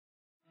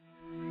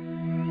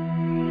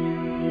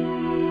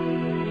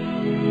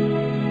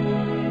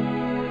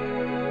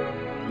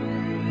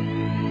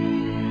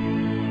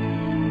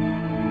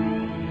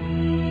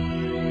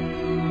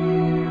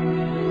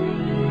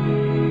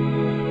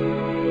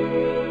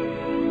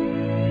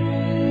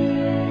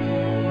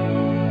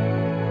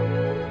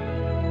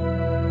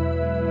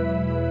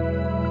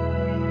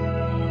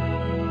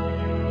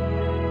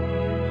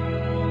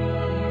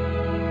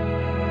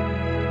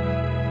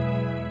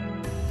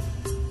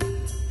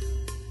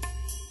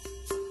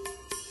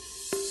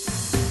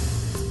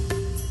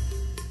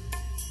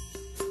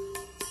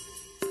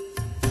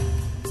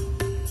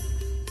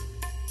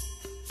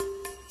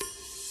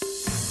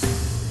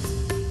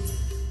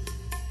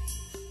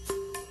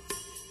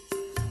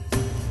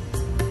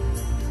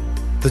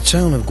The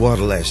town of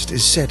Guadalest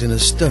is set in a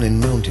stunning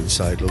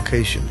mountainside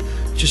location,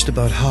 just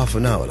about half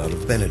an hour out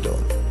of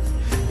Benidorm.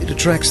 It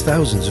attracts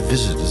thousands of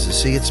visitors to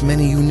see its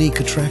many unique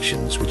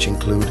attractions, which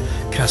include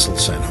Castle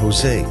San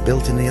Jose,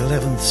 built in the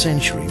 11th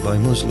century by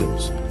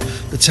Muslims,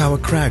 the Tower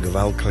Crag of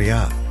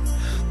Alcalá,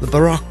 the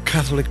Baroque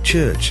Catholic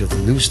Church of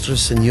Nuestra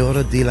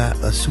Señora de la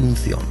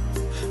Asunción,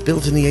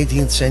 built in the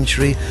 18th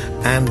century,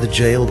 and the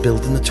jail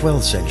built in the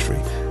 12th century,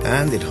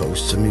 and it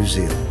hosts a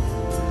museum.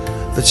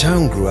 The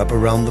town grew up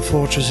around the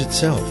fortress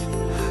itself.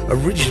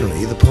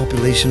 Originally, the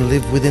population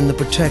lived within the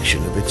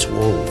protection of its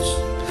walls.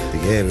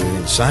 The area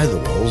inside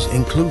the walls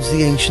includes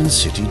the ancient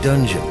city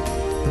dungeon,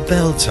 the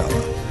bell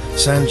tower,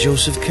 San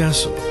Joseph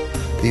Castle,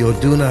 the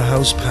Orduna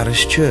House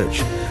Parish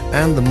Church,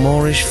 and the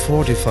Moorish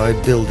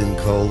fortified building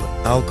called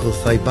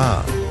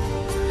Alcalá.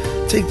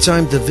 Take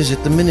time to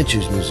visit the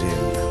Miniatures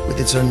Museum with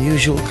its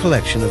unusual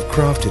collection of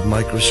crafted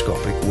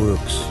microscopic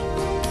works.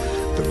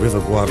 The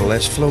River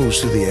Guadalest flows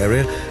through the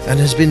area and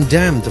has been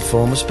dammed to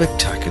form a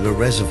spectacular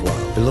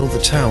reservoir below the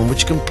town,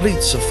 which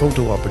completes a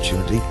photo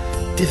opportunity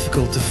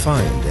difficult to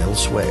find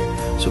elsewhere,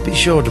 so be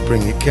sure to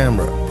bring your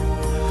camera.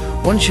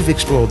 Once you've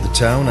explored the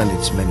town and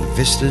its many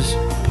vistas,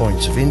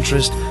 points of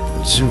interest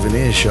and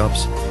souvenir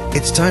shops,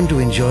 it's time to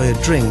enjoy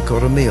a drink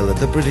or a meal at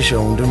the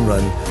British-owned and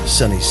run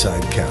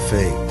Sunnyside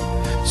Cafe.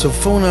 So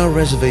phone our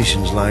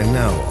reservations line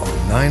now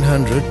on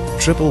 900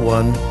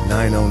 111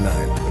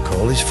 909.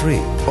 Call is free,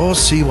 or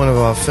see one of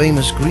our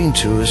famous Green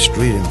Tour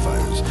street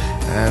inviters.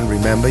 And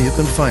remember, you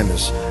can find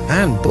us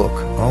and book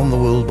on the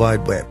World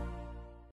Wide Web.